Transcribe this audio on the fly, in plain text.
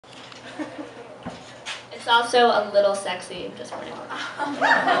It's also a little sexy, just warning.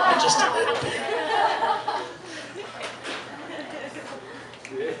 Just a little bit.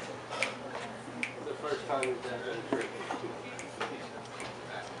 The first time we've done it.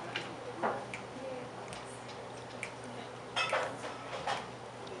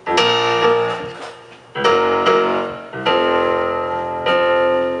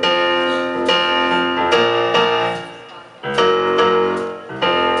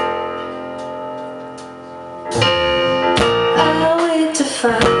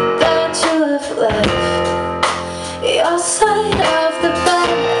 Find that you have left your side of the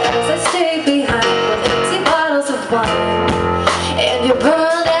bed as I stay behind with empty bottles of wine and your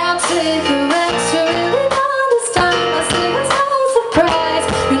burned out cigarettes. You really don't understand my secrets, no surprise.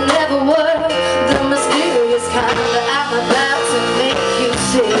 You never were the mysterious kind that I'm about to make you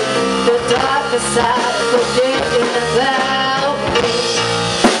see the darker side of forgetting about me.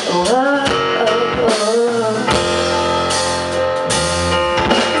 Whoa, oh, oh.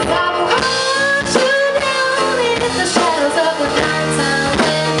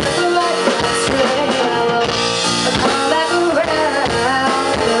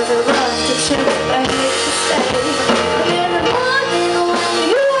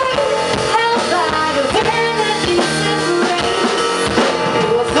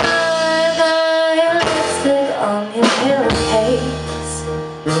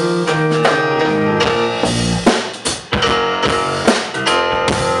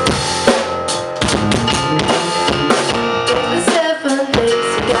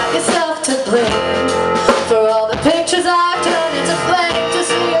 For all the pictures I've turned into flame, to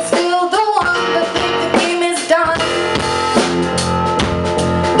see you're still the one, but think the game is done.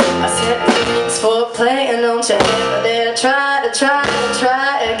 I said thanks for playing, don't you ever dare try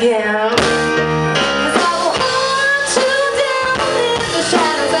again. 'Cause I will hunt you down in the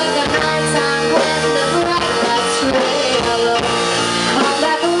shadows of the nighttime when the bright lights fade. I will come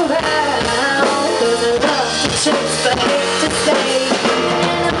back around, 'cause I love to chase but hate to stay.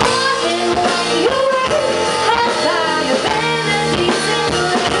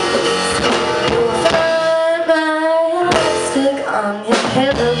 On your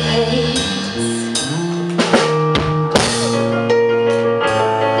pillowcase,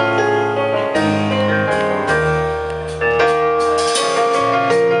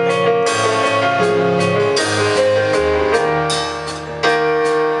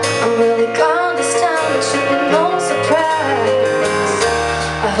 I'm really gone this time, it should be no surprise.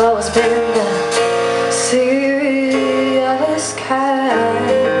 I've always been the serious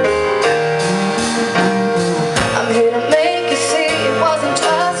kind. I'm here to make you see it wasn't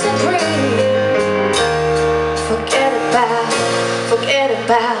just a dream. Forget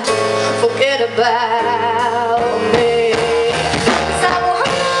about me. 'Cause I will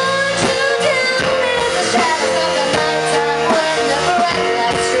hunt you down in the shadows of the nighttime when the bright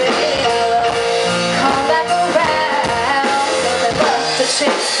lights fade. I will come back around, 'cause I love to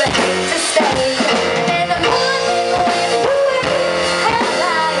chase but hate to stay. In the morning when you wake, have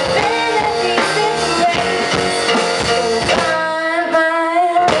I been at decent grace? You'll find my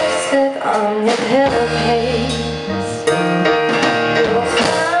lipstick on your pillowcase. You'll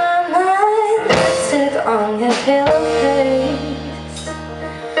find my lipstick on your pillowcase.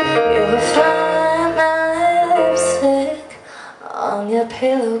 You'll find my lipstick on your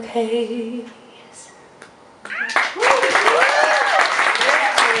pillowcase.